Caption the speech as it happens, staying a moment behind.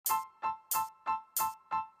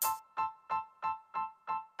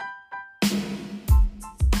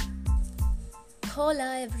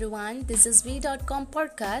Hola everyone, this is V.com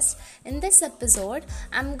podcast. In this episode,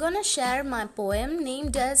 I'm gonna share my poem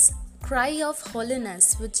named as Cry of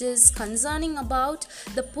Holiness, which is concerning about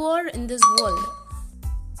the poor in this world.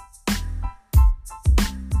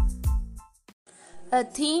 A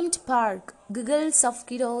themed park, giggles of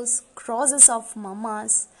kiddos, crosses of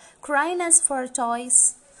mamas, cryness for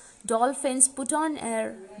toys, dolphins put on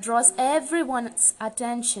air, draws everyone's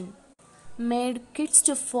attention, made kids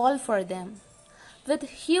to fall for them. With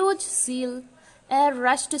huge zeal, air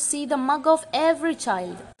rushed to see the mug of every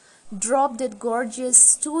child, dropped it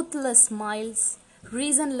gorgeous, toothless smiles,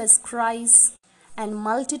 reasonless cries, and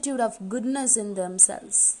multitude of goodness in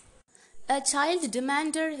themselves. A child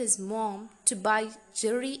demanded his mom to buy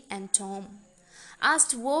Jerry and Tom.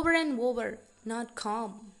 Asked over and over, not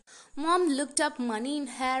calm. Mom looked up money in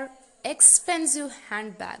her expensive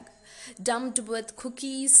handbag, dumped with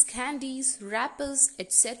cookies, candies, wrappers,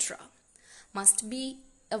 etc. Must be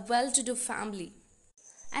a well-to-do family.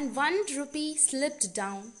 And 1 rupee slipped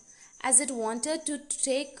down as it wanted to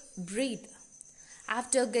take breath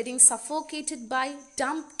after getting suffocated by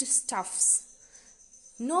dumped stuffs.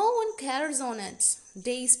 No one cares on it.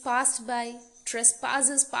 Days passed by,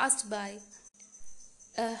 trespassers passed by.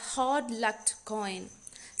 A hard-lucked coin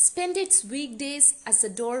spent its weekdays as a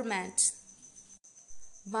doormat.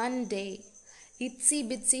 One day, itsy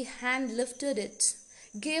bitsy hand lifted it,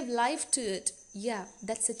 gave life to it. Yeah,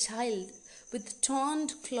 that's a child with torn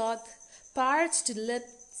cloth, parched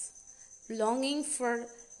lips, longing for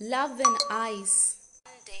love and eyes.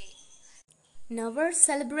 One day, never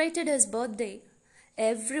celebrated his birthday.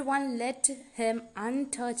 Everyone let him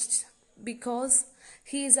untouched because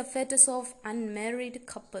he is a fetus of unmarried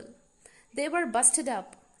couple. They were busted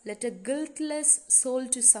up, let a guiltless soul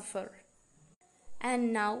to suffer.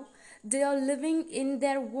 And now they are living in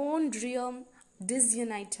their own realm,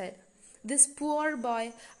 disunited. This poor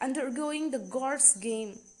boy undergoing the God's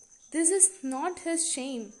game. This is not his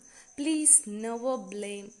shame. Please never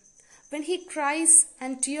blame. When he cries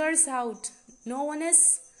and tears out, no one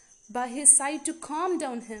is by his side to calm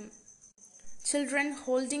down him. Children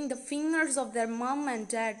holding the fingers of their mom and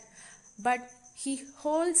dad, but he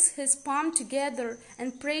holds his palm together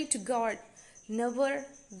and pray to God. Never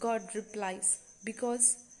God replies,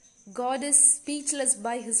 because God is speechless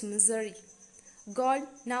by his misery. God,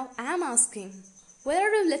 now I am asking, why are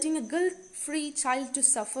you letting a guilt-free child to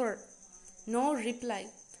suffer? No reply.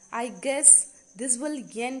 I guess this will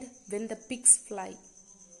end when the pigs fly.